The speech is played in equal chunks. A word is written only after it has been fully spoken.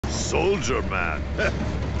soldier man.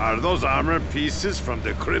 Are those armor pieces from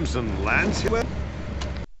the Crimson Lance?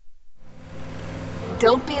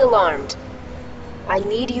 Don't be alarmed. I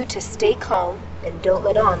need you to stay calm and don't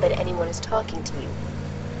let on that anyone is talking to you.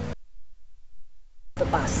 The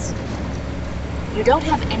bus. You don't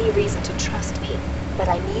have any reason to trust me, but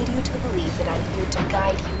I need you to believe that I'm here to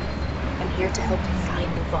guide you. I'm here to help you find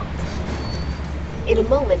the vault. In a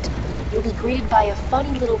moment, you'll be greeted by a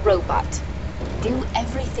funny little robot. Do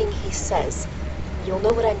everything he says. You'll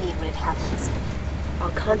know what I mean when it happens.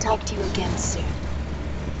 I'll contact you again soon.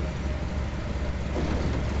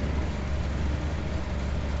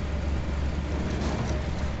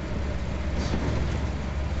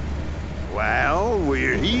 Well,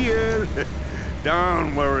 we're here.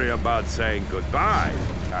 Don't worry about saying goodbye.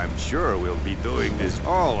 I'm sure we'll be doing this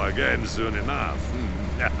all again soon enough.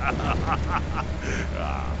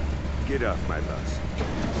 Get off my bus.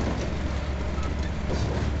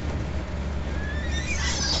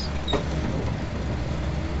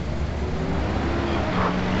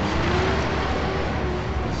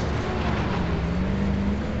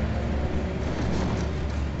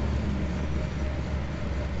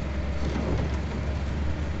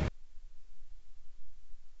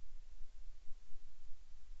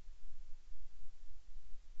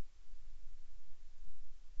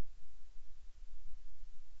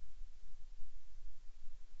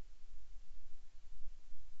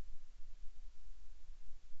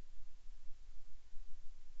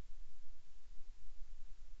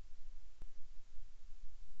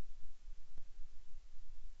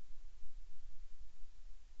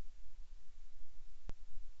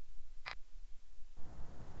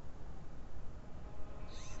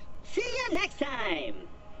 See you next time!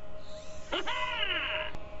 Ha-ha!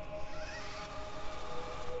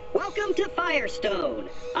 Welcome to Firestone.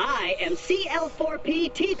 I am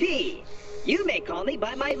CL4P-TP. You may call me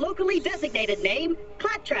by my locally designated name,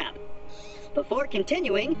 Claptrap. Before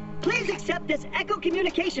continuing, please accept this Echo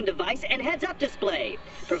communication device and heads-up display,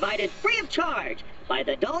 provided free of charge by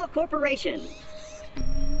the Doll Corporation.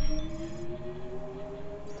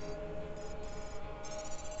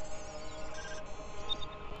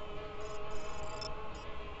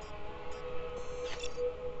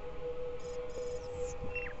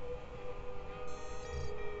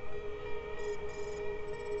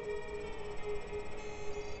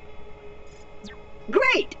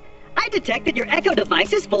 Great! I detect that your Echo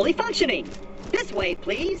device is fully functioning. This way,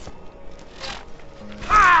 please.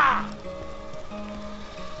 Ha!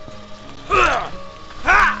 Ha!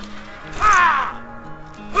 Ha! Ha!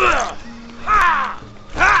 Ha! Ha!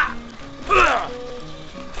 Ha!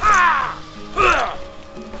 Ha!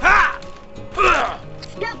 Ha! Ha!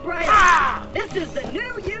 Step right up. This is the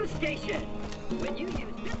new U station. When you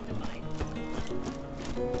use this device...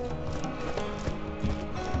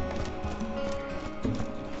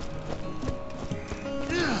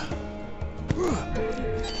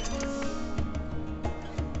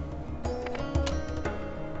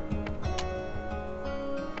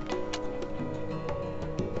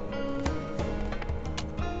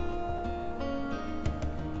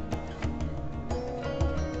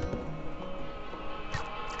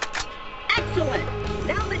 Excellent!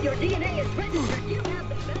 Now that your DNA is registered, you have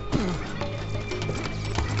the best...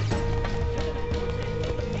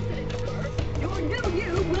 Your new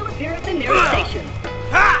you will appear at the nearest station.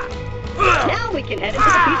 Now we can head into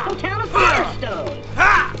the peaceful town of Firestone.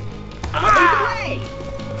 I'll lead the way.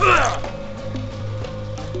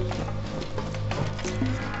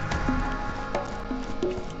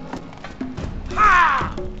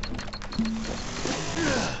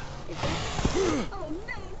 Oh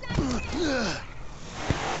no, not yet.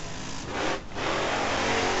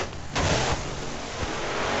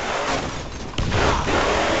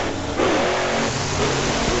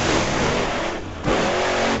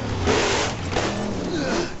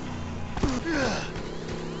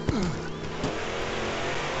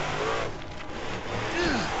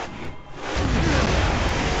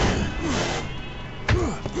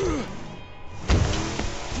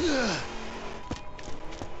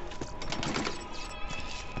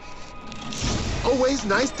 Always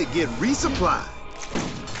nice to get resupplied.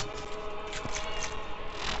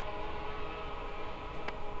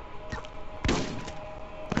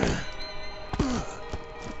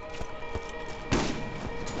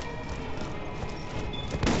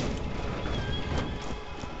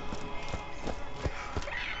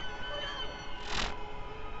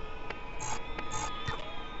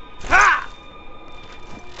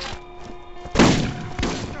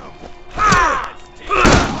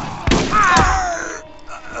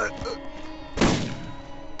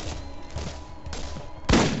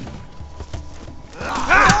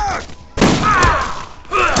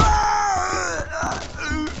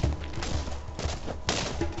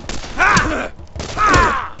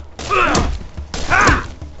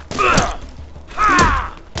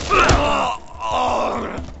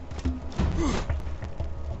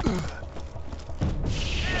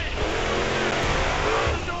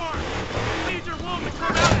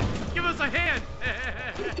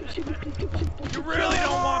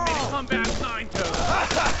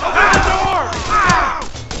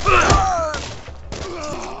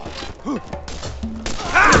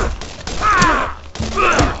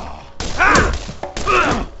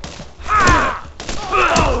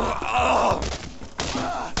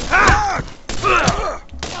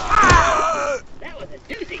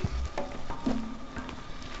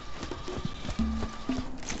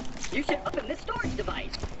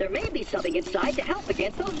 something inside to help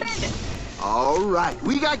against those bandits. All right,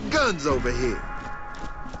 we got guns over here.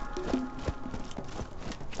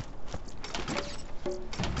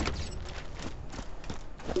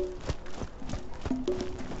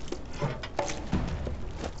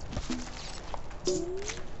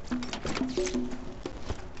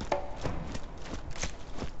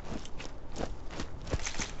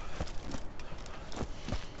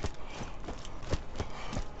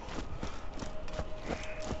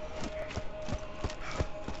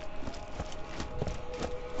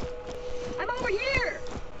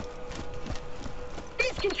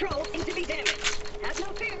 Controls seem to be damaged. Have no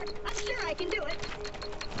fear. I'm sure I can do it.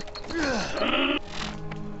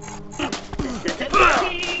 This isn't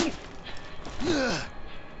working.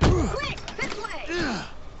 Quick, this way.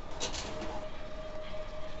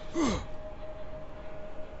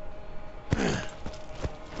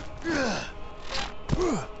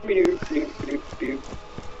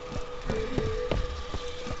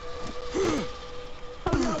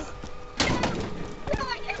 Oh no. No,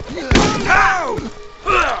 I can't. No!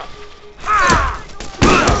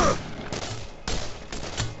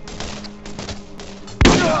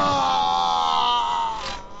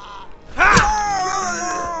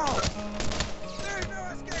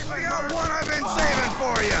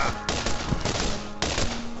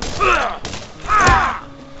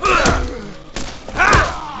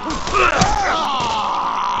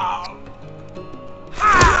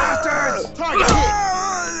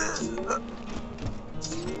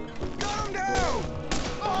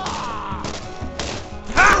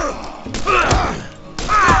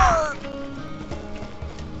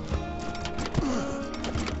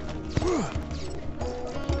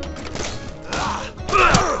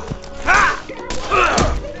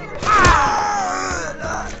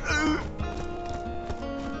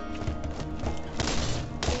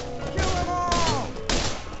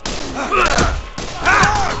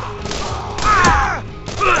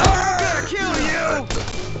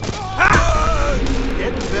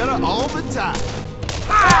 All the time.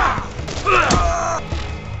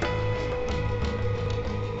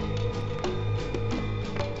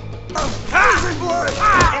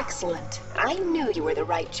 Excellent. I knew you were the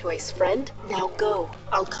right choice, friend. Now go.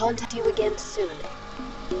 I'll contact you again soon.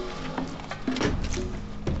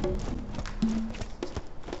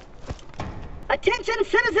 Attention,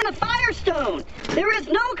 citizen of Firestone! There is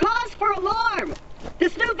no cause for alarm!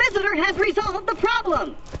 This new visitor has resolved the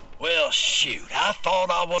problem! Well, shoot, I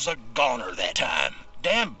thought I was a goner that time.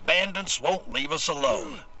 Damn bandits won't leave us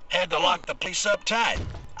alone. Had to lock the place up tight.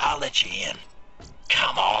 I'll let you in.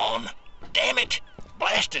 Come on. Damn it.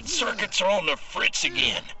 Blasted circuits are on the fritz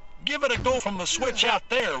again. Give it a go from the switch out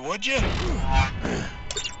there, would you? If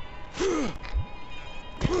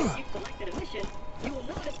you've selected a mission, you will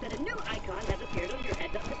notice that a new icon has appeared on your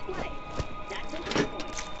heads-up display. That's a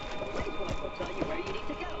waypoint. The waypoint will tell you where you need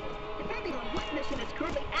to go, depending on what mission is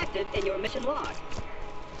currently active in your mission log.